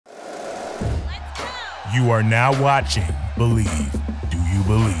You are now watching Believe. Do you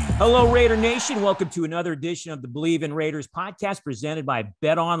believe? Hello, Raider Nation. Welcome to another edition of the Believe in Raiders podcast presented by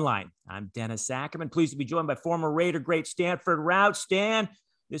Bet Online. I'm Dennis Ackerman. Pleased to be joined by former Raider great Stanford Routt. Stan,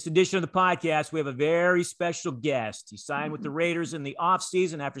 this edition of the podcast, we have a very special guest. He signed with the Raiders in the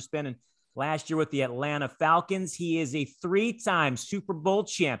offseason after spending last year with the Atlanta Falcons. He is a three-time Super Bowl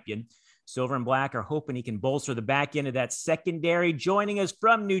champion. Silver and Black are hoping he can bolster the back end of that secondary. Joining us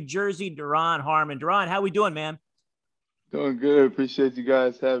from New Jersey, Duron Harmon. Duron, how we doing, man? Doing good. Appreciate you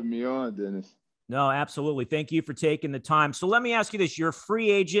guys having me on, Dennis. No, absolutely. Thank you for taking the time. So let me ask you this. You're a free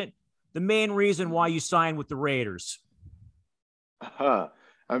agent. The main reason why you signed with the Raiders? I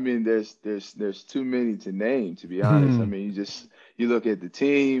mean, there's too many to name, to be honest. I mean, you look at the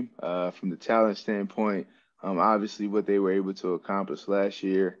team from the talent standpoint, obviously what they were able to accomplish last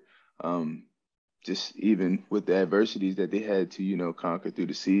year, just even with the adversities that they had to, conquer through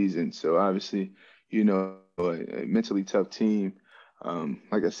the season. So obviously, a mentally tough team.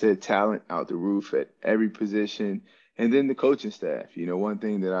 Like I said, talent out the roof at every position. And then the coaching staff. One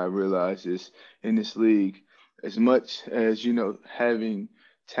thing that I realized is in this league, as much as, having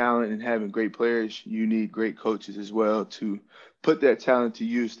talent and having great players, you need great coaches as well to put that talent to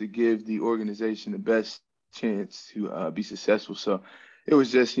use to give the organization the best chance to be successful. So it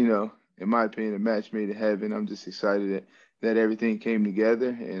was just, in my opinion, a match made in heaven. I'm just excited that everything came together,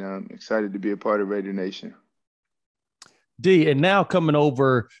 and I'm excited to be a part of Raider Nation. D, and now coming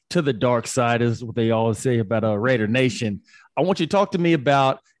over to the dark side is what they always say about Raider Nation. I want you to talk to me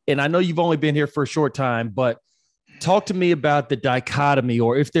about, and I know you've only been here for a short time, but talk to me about the dichotomy,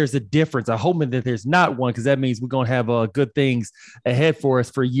 or if there's a difference. I'm hoping that there's not one, because that means we're going to have good things ahead for us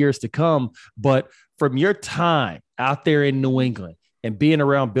for years to come. But from your time out there in New England and being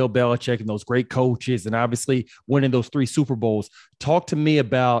around Bill Belichick and those great coaches and obviously winning those 3 Super Bowls, talk to me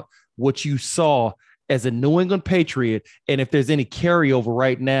about what you saw as a New England Patriot, and if there's any carryover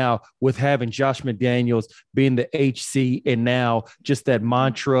right now with having Josh McDaniels being the HC, and now just that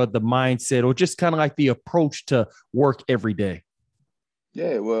mantra, the mindset, or just kind of like the approach to work every day.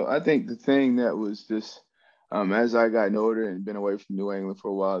 Yeah, well, I think the thing that was just, as I got older and been away from New England for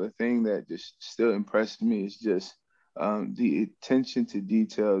a while, the thing that just still impressed me is just the attention to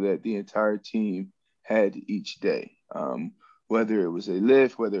detail that the entire team had each day. Whether it was a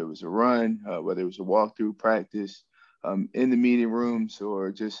lift, whether it was a run, whether it was a walkthrough practice, in the meeting rooms,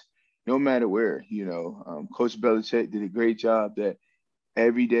 or just no matter where, Coach Belichick did a great job that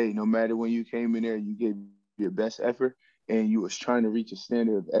every day, no matter when you came in there, you gave your best effort and you was trying to reach a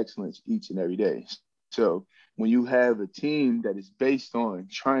standard of excellence each and every day. So when you have a team that is based on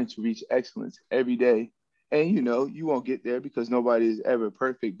trying to reach excellence every day, and, you won't get there because nobody is ever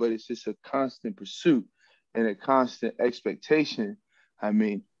perfect, but it's just a constant pursuit and a constant expectation. I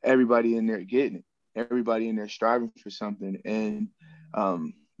mean, everybody in there getting it, everybody in there striving for something. And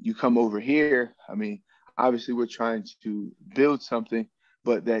you come over here, I mean, obviously we're trying to build something,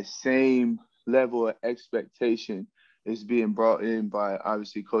 but that same level of expectation is being brought in by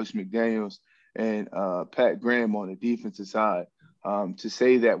obviously Coach McDaniels and Pat Graham on the defensive side. To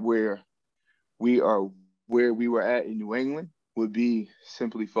say that we are where we were at in New England would be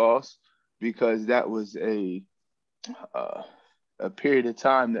simply false, because that was a period of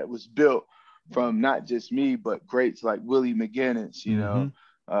time that was built from not just me, but greats like Willie McGinnis,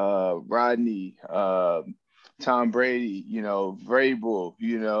 Rodney, Tom Brady, Vrabel,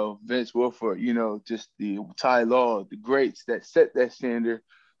 Vince Wilfork, just the Ty Law, the greats that set that standard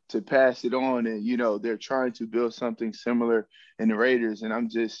to pass it on. And, they're trying to build something similar in the Raiders. And I'm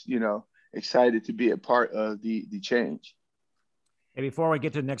just, excited to be a part of the change. Hey, before we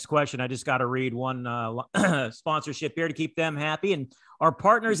get to the next question, I just got to read one sponsorship here to keep them happy. And our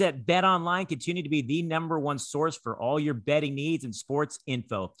partners at Bet Online continue to be the #1 source for all your betting needs and sports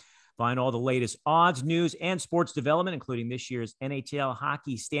info. Find all the latest odds, news, and sports development, including this year's NHL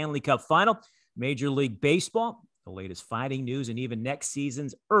Hockey Stanley Cup Final, Major League Baseball, the latest fighting news, and even next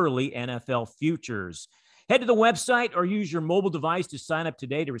season's early NFL futures. Head to the website or use your mobile device to sign up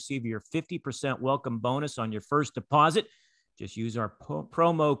today to receive your 50% welcome bonus on your first deposit. Just use our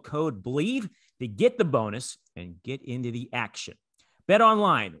promo code BLEAV to get the bonus and get into the action. Bet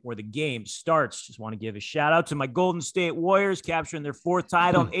Online, where the game starts. Just want to give a shout out to my Golden State Warriors capturing their 4th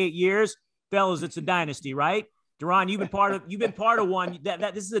title in 8 years. Fellas, it's a dynasty, right? Duron, you've been part of one.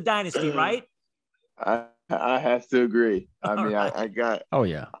 That this is a dynasty, right? I have to agree.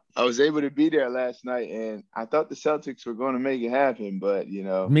 I was able to be there last night, and I thought the Celtics were going to make it happen, but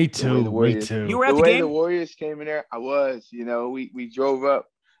me too. You were at the game? The Warriors came in there, I was. We drove up.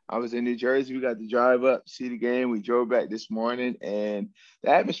 I was in New Jersey. We got to drive up, see the game. We drove back this morning, and the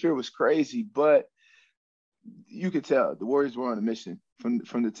atmosphere was crazy. But you could tell the Warriors were on a mission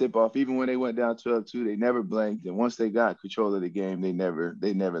from the tip off. Even when they went down 12-2, they never blanked. And once they got control of the game, they never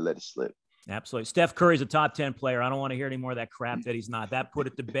let it slip. Absolutely. Steph Curry's a top 10 player. I don't want to hear any more of that crap that he's not. That put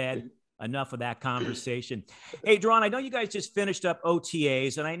it to bed. Enough of that conversation. Hey, Duron, I know you guys just finished up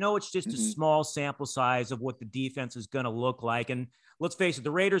OTAs, and I know it's just a small sample size of what the defense is going to look like. And let's face it,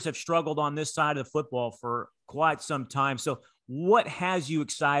 the Raiders have struggled on this side of the football for quite some time. So what has you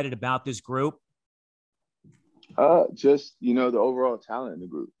excited about this group? Just, the overall talent in the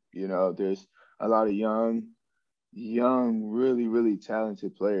group. There's a lot of young, really, really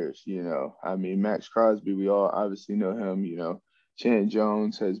talented players. I mean, Max Crosby, we all obviously know him. Chan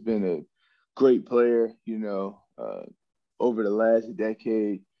Jones has been a great player, over the last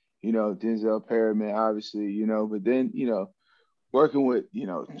decade. Denzel Perryman, obviously, but then, working with,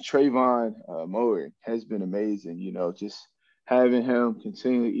 Trayvon Moore has been amazing, just having him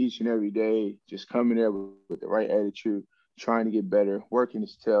continually each and every day, just coming there with the right attitude, trying to get better, working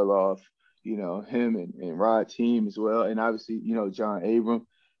his tail off, him and Routt team as well. And obviously, John Abram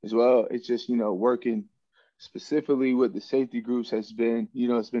as well. It's just, working specifically with the safety groups has been,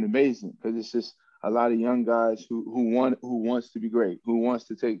 it's been amazing because it's just a lot of young guys who wants to be great, who wants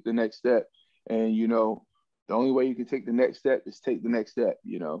to take the next step. And, the only way you can take the next step is take the next step,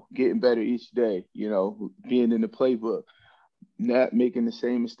 getting better each day, being in the playbook, not making the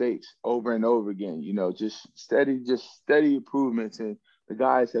same mistakes over and over again, just steady improvements. And the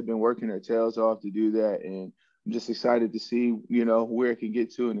guys have been working their tails off to do that. And I'm just excited to see, where it can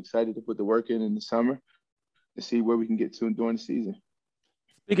get to, and excited to put the work in the summer to see where we can get to during the season.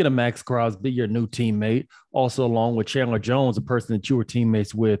 Speaking of Max Crosby, your new teammate, also along with Chandler Jones, a person that you were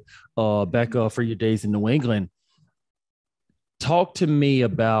teammates with back for your days in New England. Talk to me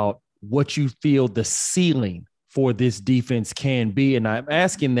about what you feel the ceiling for this defense can be. And I'm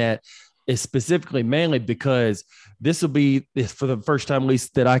asking that is specifically mainly because this will be for the first time, at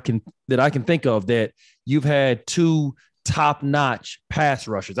least that I can think of, that you've had two top-notch pass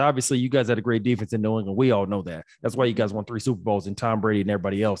rushers. Obviously, you guys had a great defense in New England. We all know that. That's why you guys won 3 Super Bowls and Tom Brady and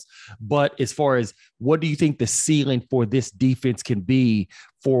everybody else. But as far as what do you think the ceiling for this defense can be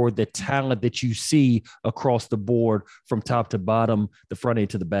for the talent that you see across the board from top to bottom, the front end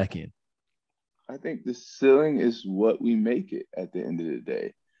to the back end? I think the ceiling is what we make it at the end of the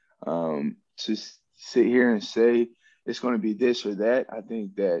day. To sit here and say it's going to be this or that, I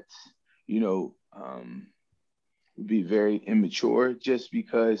think that, would be very immature just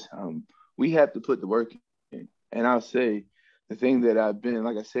because we have to put the work in. And I'll say the thing that I've been,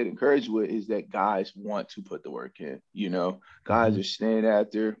 like I said, encouraged with is that guys want to put the work in. Guys are staying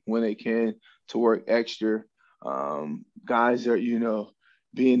out there when they can to work extra. Guys are,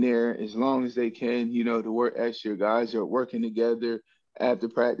 being there as long as they can, to work extra. Guys are working together after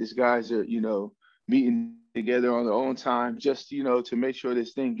practice. Guys are, meeting together on their own time just, to make sure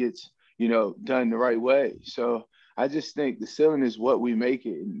this thing gets, done the right way. So I just think the ceiling is what we make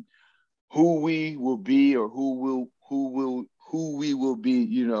it, and who we will be or who we will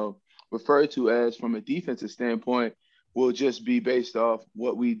be, referred to as from a defensive standpoint will just be based off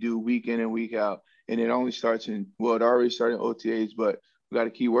what we do week in and week out. And it only starts it already started in OTAs, but we got to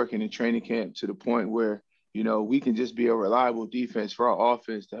keep working in training camp to the point where, we can just be a reliable defense for our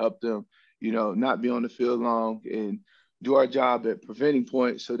offense to help them, not be on the field long and do our job at preventing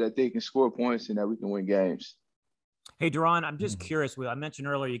points so that they can score points and that we can win games. Hey, Duron, I'm just curious. I mentioned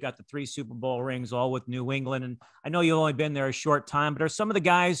earlier you got the 3 Super Bowl rings, all with New England, and I know you've only been there a short time, but are some of the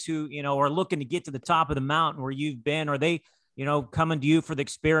guys who, are looking to get to the top of the mountain where you've been, are they, coming to you for the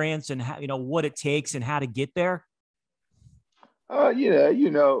experience and how, what it takes and how to get there?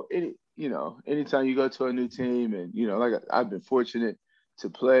 Anytime you go to a new team and, like I've been fortunate to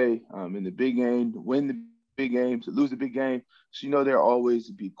play in the big game, to win the big game, to lose the big game. So, there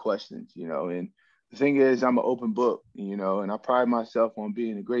always be questions, and the thing is I'm an open book, and I pride myself on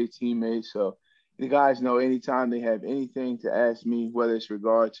being a great teammate. So the guys know anytime they have anything to ask me, whether it's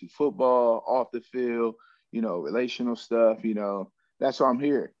regard to football, off the field, relational stuff, that's why I'm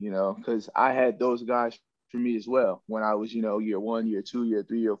here, because I had those guys for me as well when I was, year 1, year 2, year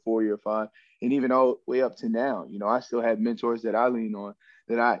 3, year 4, year 5, and even all the way up to now. I still have mentors that I lean on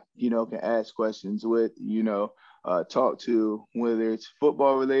that I, can ask questions with, talk to, whether it's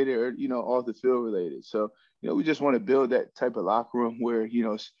football related or, off the field related. So, we just want to build that type of locker room where,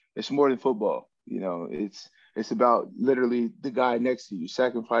 it's more than football. It's about literally the guy next to you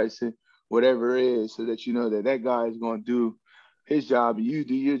sacrificing whatever it is so that that guy is going to do his job and you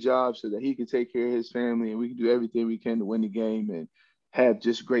do your job so that he can take care of his family and we can do everything we can to win the game and have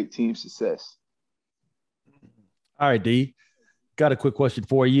just great team success. All right, D. Got a quick question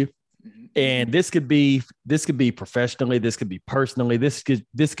for you. And this could be professionally, this could be personally, this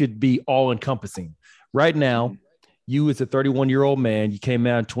could be all encompassing. Right now, you as a 31-year-old man, you came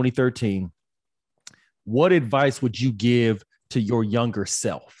out in 2013. What advice would you give to your younger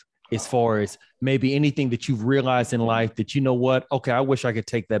self as far as maybe anything that you've realized in life that, you know what, okay, I wish I could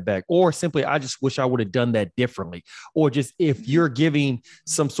take that back, or simply, I just wish I would have done that differently, or just if you're giving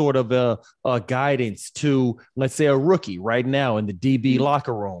some sort of a guidance to, let's say, a rookie right now in the DB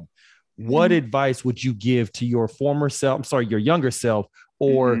locker room, what advice would you give to your your younger self,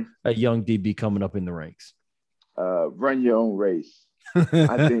 or a young DB coming up in the ranks? Run your own race.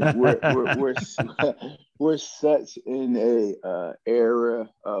 I think we're such in a era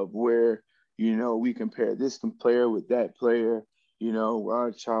of where, we compare this player with that player.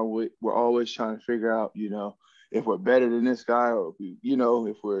 We're always trying to figure out, if we're better than this guy, or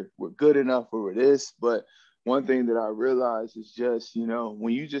if we're good enough for this. But one thing that I realized is just,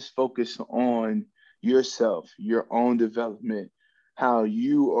 when you just focus on yourself, your own development, how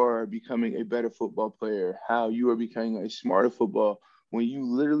you are becoming a better football player, how you are becoming a smarter football, when you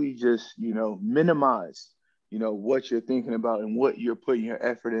literally just, minimize, what you're thinking about and what you're putting your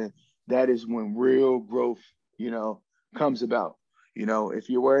effort in, that is when real growth, comes about. If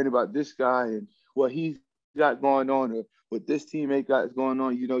you're worrying about this guy and what he's got going on, or what this teammate got going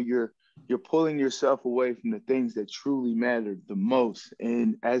on, you're pulling yourself away from the things that truly matter the most.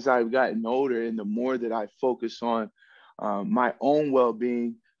 And as I've gotten older, and the more that I focus on my own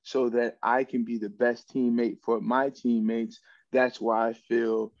well-being, so that I can be the best teammate for my teammates, that's why I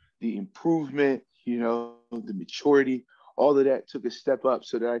feel the improvement, the maturity, all of that took a step up,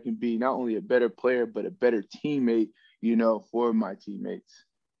 so that I can be not only a better player, but a better teammate, for my teammates.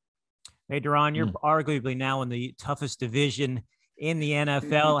 Hey, Duron, you're arguably now in the toughest division in the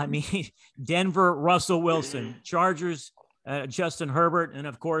NFL. I mean, Denver, Russell Wilson, Chargers, Justin Herbert, and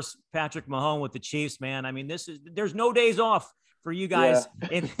of course, Patrick Mahomes with the Chiefs, man. I mean, there's no days off for you guys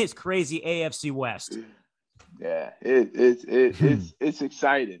in this crazy AFC West. Yeah, it's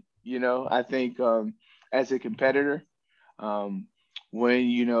exciting. I think as a competitor, when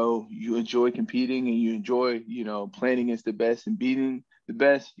you enjoy competing and you enjoy playing against the best and beating the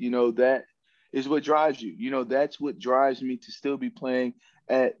best, that is what drives you. That's what drives me to still be playing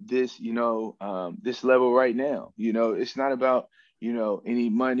at this this level right now. It's not about any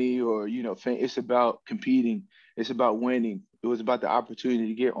money or fame. It's about competing. It's about winning. It was about the opportunity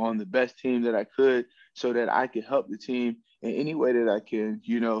to get on the best team that I could, so that I could help the team in any way that I can,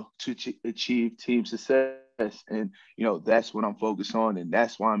 to achieve team success. And, that's what I'm focused on. And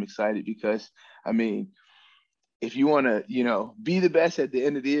that's why I'm excited, because, I mean, if you want to, be the best at the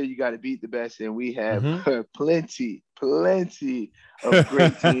end of the year, you got to beat the best. And we have plenty of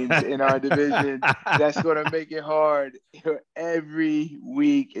great teams in our division. That's going to make it hard every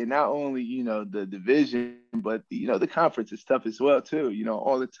week. And not only, the division, but, the conference is tough as well, too.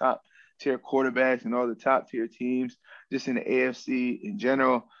 All the top tier quarterbacks and all the top tier teams just in the AFC in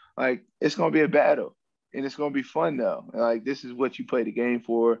general, like, it's going to be a battle, and it's going to be fun though. Like, this is what you play the game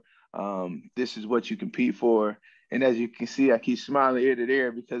for. This is what you compete for. And as you can see, I keep smiling ear to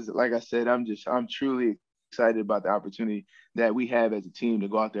ear, because like I said, I'm truly excited about the opportunity that we have as a team to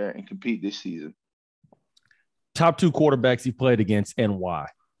go out there and compete this season. Top two quarterbacks you played against, and why?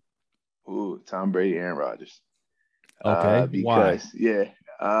 Ooh, Tom Brady, Aaron Rodgers. Okay. Because,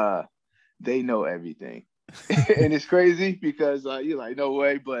 why? They know everything. And it's crazy because you're like, no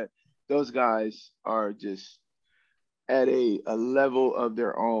way, but those guys are just at a level of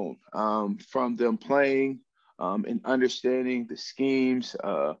their own, from them playing and understanding the schemes,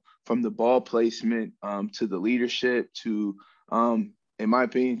 from the ball placement to the leadership to, in my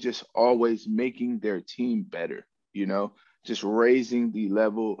opinion, just always making their team better, just raising the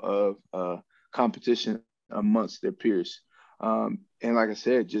level of competition amongst their peers. And like I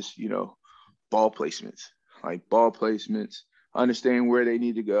said, just, ball placements, understanding where they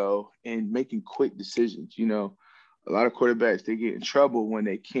need to go, and making quick decisions. A lot of quarterbacks, they get in trouble when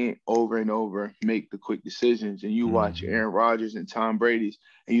they can't over and over make the quick decisions. And you watch Aaron Rodgers and Tom Brady's,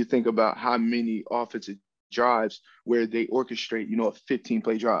 and you think about how many offensive drives where they orchestrate, a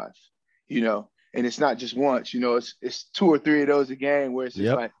 15-play drive, and it's not just once, it's two or three of those a game where it's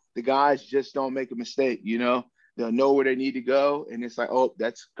just like the guys just don't make a mistake, They'll know where they need to go, and it's like, oh,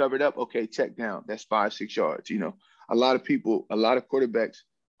 that's covered up. Okay, check down. That's 5-6 yards. A lot of quarterbacks,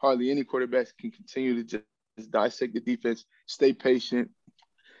 hardly any quarterbacks can continue to just dissect the defense, stay patient,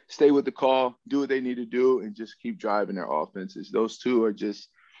 stay with the call, do what they need to do, and just keep driving their offenses. Those two are just,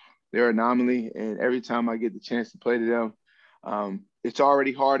 they're anomaly. And every time I get the chance to play to them, it's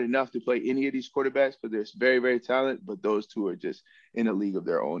already hard enough to play any of these quarterbacks because they're very, very talented, but those two are just in a league of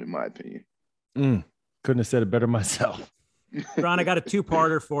their own, in my opinion. Couldn't have said it better myself. Ron, I got a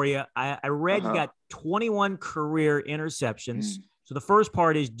two-parter for you. I read you got 21 career interceptions. So the first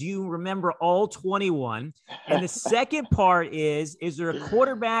part is, do you remember all 21? And the second part is there a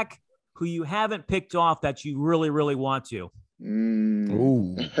quarterback who you haven't picked off that you really, really want to?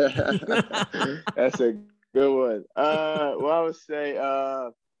 Ooh. That's a good one. Well, I would say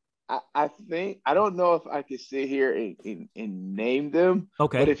I think I don't know if I could sit here and name them.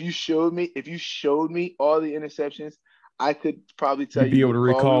 Okay. But if you showed me all the interceptions, I could probably tell You'd be you able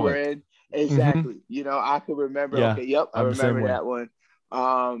to what call recall we were it. in. Exactly. You know, I could remember. Yeah, Okay, yep, I I'm the same remember way. that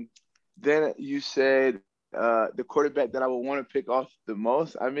one. Then you said the quarterback that I would want to pick off the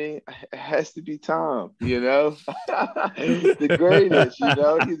most. I mean, it has to be Tom, you know, the greatest, you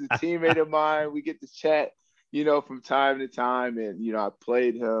know, he's a teammate of mine. We get to chat, you know, from time to time. And, you know, I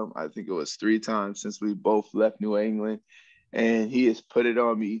played him, I think it was 3 times since we both left New England, and he has put it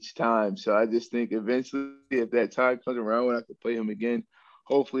on me each time. So I just think eventually, if that time comes around when I could play him again,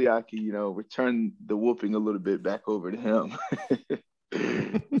 hopefully I can, you know, return the whooping a little bit back over to him.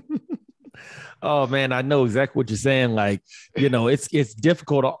 Oh man, I know exactly what you're saying. Like, you know, it's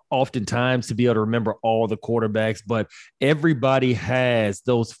difficult oftentimes to be able to remember all the quarterbacks, but everybody has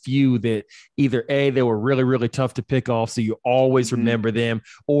those few that either they were really, really tough to pick off, so you always remember them,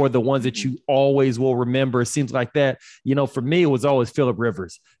 or the ones that you always will remember. It seems like that. You know, for me, it was always Phillip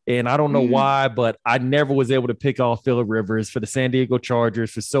Rivers. And I don't know why, but I never was able to pick off Phillip Rivers for the San Diego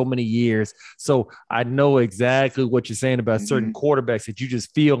Chargers for so many years. So I know exactly what you're saying about certain quarterbacks that you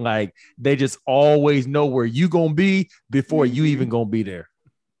just feel like they just always know where you going to be before you even going to be there.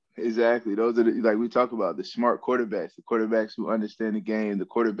 Exactly. Those are like we talk about the smart quarterbacks, the quarterbacks who understand the game, the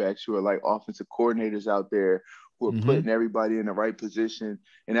quarterbacks who are like offensive coordinators out there who are putting everybody in the right position.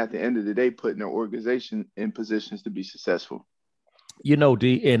 And at the end of the day, putting their organization in positions to be successful. You know,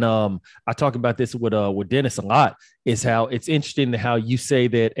 D, and I talk about this with Dennis a lot, is how it's interesting how you say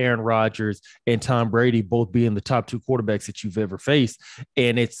that Aaron Rodgers and Tom Brady both being the top 2 quarterbacks that you've ever faced.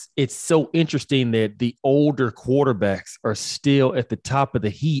 And it's so interesting that the older quarterbacks are still at the top of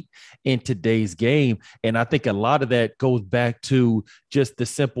the heap in today's game. And I think a lot of that goes back to just the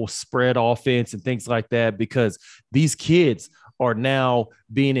simple spread offense and things like that, because these kids are now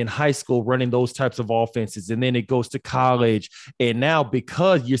being in high school running those types of offenses, and then it goes to college. And now,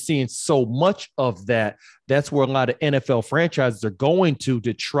 because you're seeing so much of that, that's where a lot of NFL franchises are going to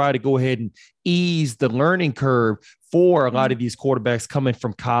try to go ahead and ease the learning curve for a lot of these quarterbacks coming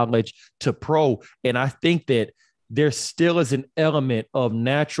from college to pro. And I think that there still is an element of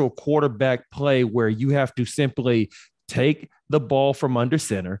natural quarterback play where you have to simply take the ball from under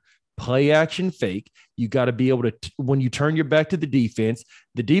center, play action fake. You got to be able to, when you turn your back to the defense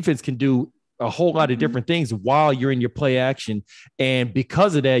can do a whole lot of different things while you're in your play action. And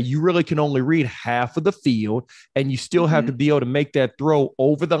because of that, you really can only read half of the field, and you still have to be able to make that throw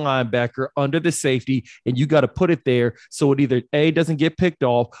over the linebacker, under the safety, and you got to put it there so it either A, doesn't get picked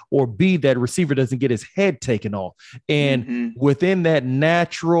off, or B, that receiver doesn't get his head taken off. And within that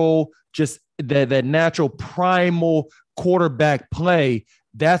natural, just that natural primal quarterback play,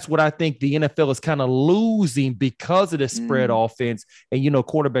 that's what I think the NFL is kind of losing because of the spread offense. And, you know,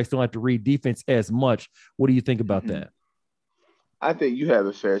 quarterbacks don't have to read defense as much. What do you think about that? I think you have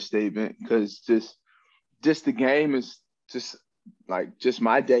a fair statement, because just the game is just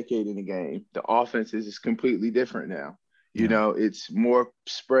my decade in the game. The offense is completely different now. You know, it's more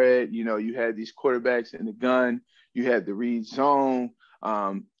spread. You know, you had these quarterbacks in the gun. You had the read zone,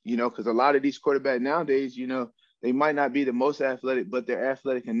 you know, because a lot of these quarterbacks nowadays, you know, they might not be the most athletic, but they're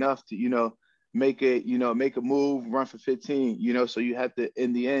athletic enough to, you know, make a move, run for 15, you know, so you have to,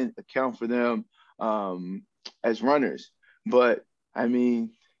 in the end, account for them as runners. But I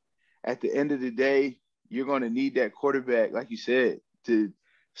mean, at the end of the day, you're going to need that quarterback, like you said, to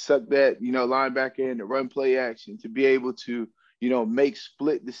suck that, you know, linebacker in, to run play action, to be able to, you know, make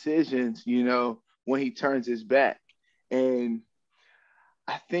split decisions, you know, when he turns his back. And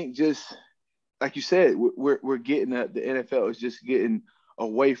I think just, like you said, we're getting the NFL is just getting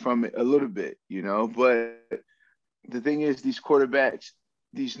away from it a little bit, you know. But the thing is, these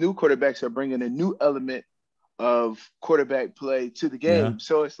new quarterbacks are bringing a new element of quarterback play to the game. Yeah.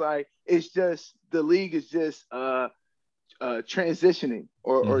 So it's like, it's just, the league is just transitioning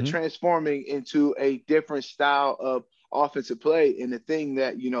or transforming into a different style of offensive play. And the thing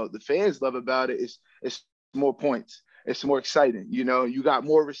that, you know, the fans love about it is more points. it's more exciting. You know, you got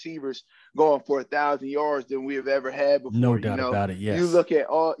more receivers going for 1,000 yards than we have ever had before. No doubt about it. Yes. You look at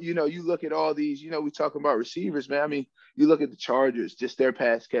all these, we talking about receivers, man. I mean, you look at the Chargers, just their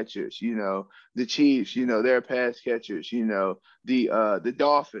pass catchers, the Chiefs, their pass catchers, the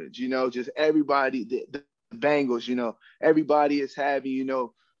Dolphins, just everybody, the Bengals, everybody is having,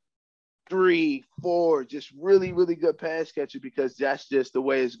 3, 4, just really, really good pass catchers because that's just the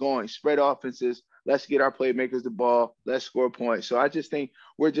way it's going. Spread offenses. Let's get our playmakers the ball. Let's score points. So I just think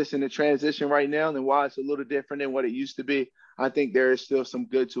we're just in a transition right now. And while it's a little different than what it used to be, I think there is still some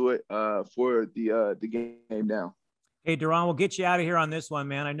good to it for the game now. Hey, Duron, we'll get you out of here on this one,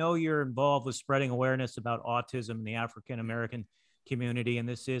 man. I know you're involved with spreading awareness about autism in the African-American community, and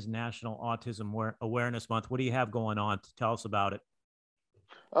this is National Autism Awareness Month. What do you have going on? Tell us about it.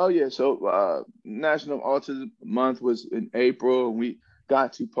 Oh, yeah. So National Autism Month was in April, and we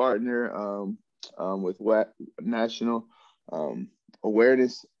got to partner with National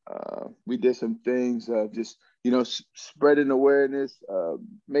Awareness. We did some things just, spreading awareness,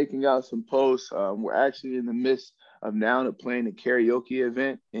 making out some posts. We're actually in the midst of now playing a karaoke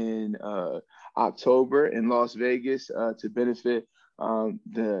event in October in Las Vegas to benefit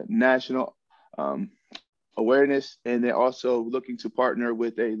the national awareness, and they're also looking to partner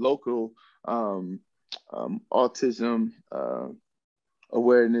with a local autism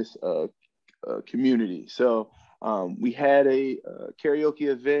awareness community. So we had a karaoke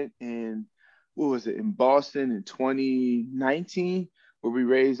event in Boston in 2019, where we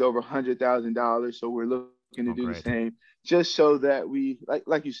raised over $100,000. So we're looking to do the same, just so that we,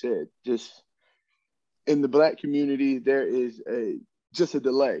 like you said, just in the Black community, there is just a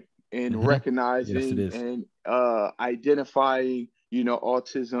delay in recognizing and identifying,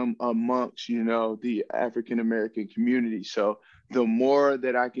 autism amongst, the African-American community. So the more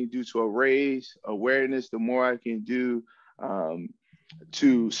that I can do to raise awareness, the more I can do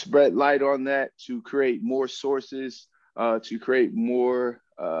to spread light on that, to create more sources, to create more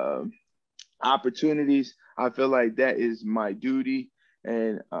opportunities. I feel like that is my duty.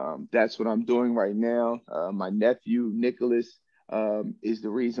 And that's what I'm doing right now. My nephew, Nicholas, is the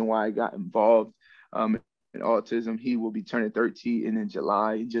reason why I got involved in autism. He will be turning 13 in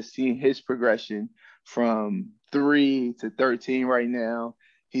July. And just seeing his progression from 3 to 13 right now.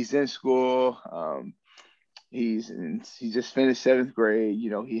 He's in school. He just finished 7th grade.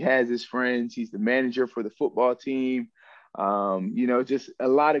 He has his friends. He's the manager for the football team. Just a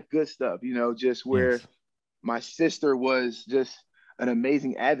lot of good stuff, just where my sister was just an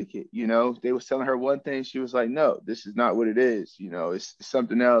amazing advocate. They was telling her one thing. She was like, no, this is not what it is. It's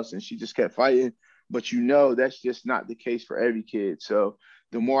something else. And she just kept fighting. But, that's just not the case for every kid. So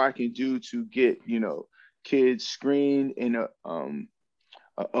the more I can do to get, kids screened and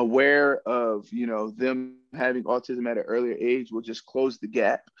aware of, them having autism at an earlier age will just close the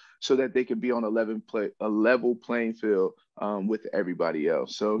gap so that they can be on a level playing field with everybody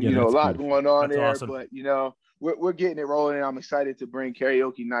else. So, a lot going on there, awesome. But, we're getting it rolling. And I'm excited to bring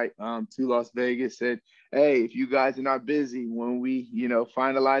karaoke night to Las Vegas. And hey, if you guys are not busy, when we,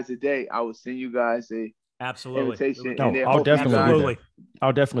 finalize the date, I will send you guys a invitation. No, I'll definitely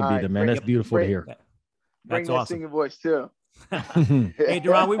be there, man. That's beautiful to hear. Bring that awesome singing voice too. Hey,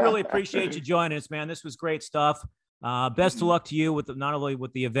 Duron, we really appreciate you joining us, man. This was great stuff. Best of luck to you with not only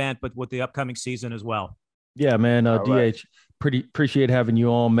with the event, but with the upcoming season as well. Yeah, man. DH, pretty appreciate having you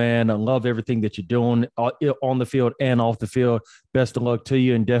on, man. I love everything that you're doing on the field and off the field. Best of luck to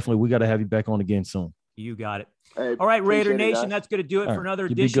you, and definitely we got to have you back on again soon. You got it. Hey, all right, Raider Nation, that's going to do it for another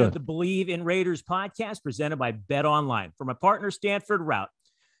edition of the Believe in Raiders podcast presented by Bet Online. For my partner, Stanford Routt,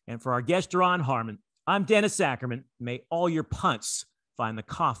 and for our guest, Duron Harmon, I'm Dennis Ackerman. May all your punts find the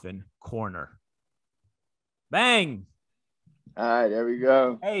coffin corner. Bang. All right, there we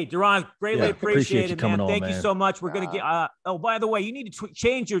go. Hey, Duron, greatly appreciate it, man. Thank you so much. We're going to get oh, by the way, you need to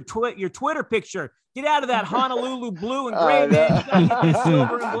change your Twitter picture. Get out of that Honolulu blue and gray, man. You gotta get that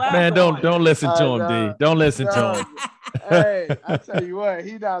silver and black. Man, don't listen to him, D. Don't listen to him. Hey, I tell you what,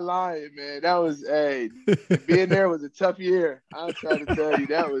 he not lying, man. That was being there was a tough year. I'm trying to tell you,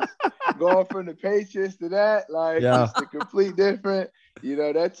 that was going from the Patriots to that, just a complete different.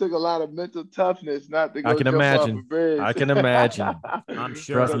 That took a lot of mental toughness not to go jump off a bridge. I can imagine. I'm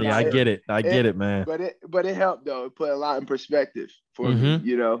sure. Trust me, I get it. I get it, man. But it helped though. It put a lot in perspective for me.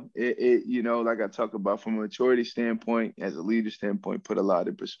 It like I talk about from a maturity standpoint, as a leader standpoint, put a lot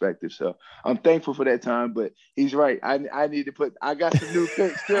in perspective. So I'm thankful for that time. But he's right. I need to I got some new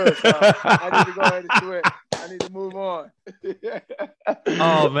picks too. So I need to go ahead and switch. I need to move on.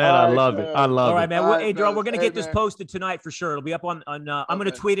 Oh man, I love it. I love it. All right, man. Hey, Duron, we're gonna get this posted tonight for sure. It'll be up on. I'm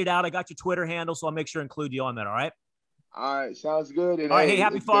gonna tweet it out. I got your Twitter handle, so I'll make sure to include you on that. All right. All right, sounds good. And all right, hey,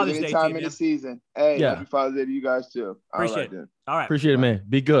 happy Father's Day anytime to you, in man. the season. Hey, Yeah. happy Father's Day to you guys too. Appreciate it. Then. All right. Appreciate it, man.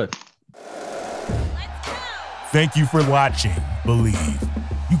 Be good. Thank you for watching Believe.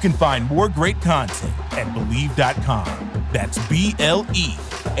 You can find more great content at Believe.com. That's BLEAV.com.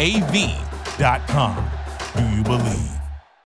 Do you believe?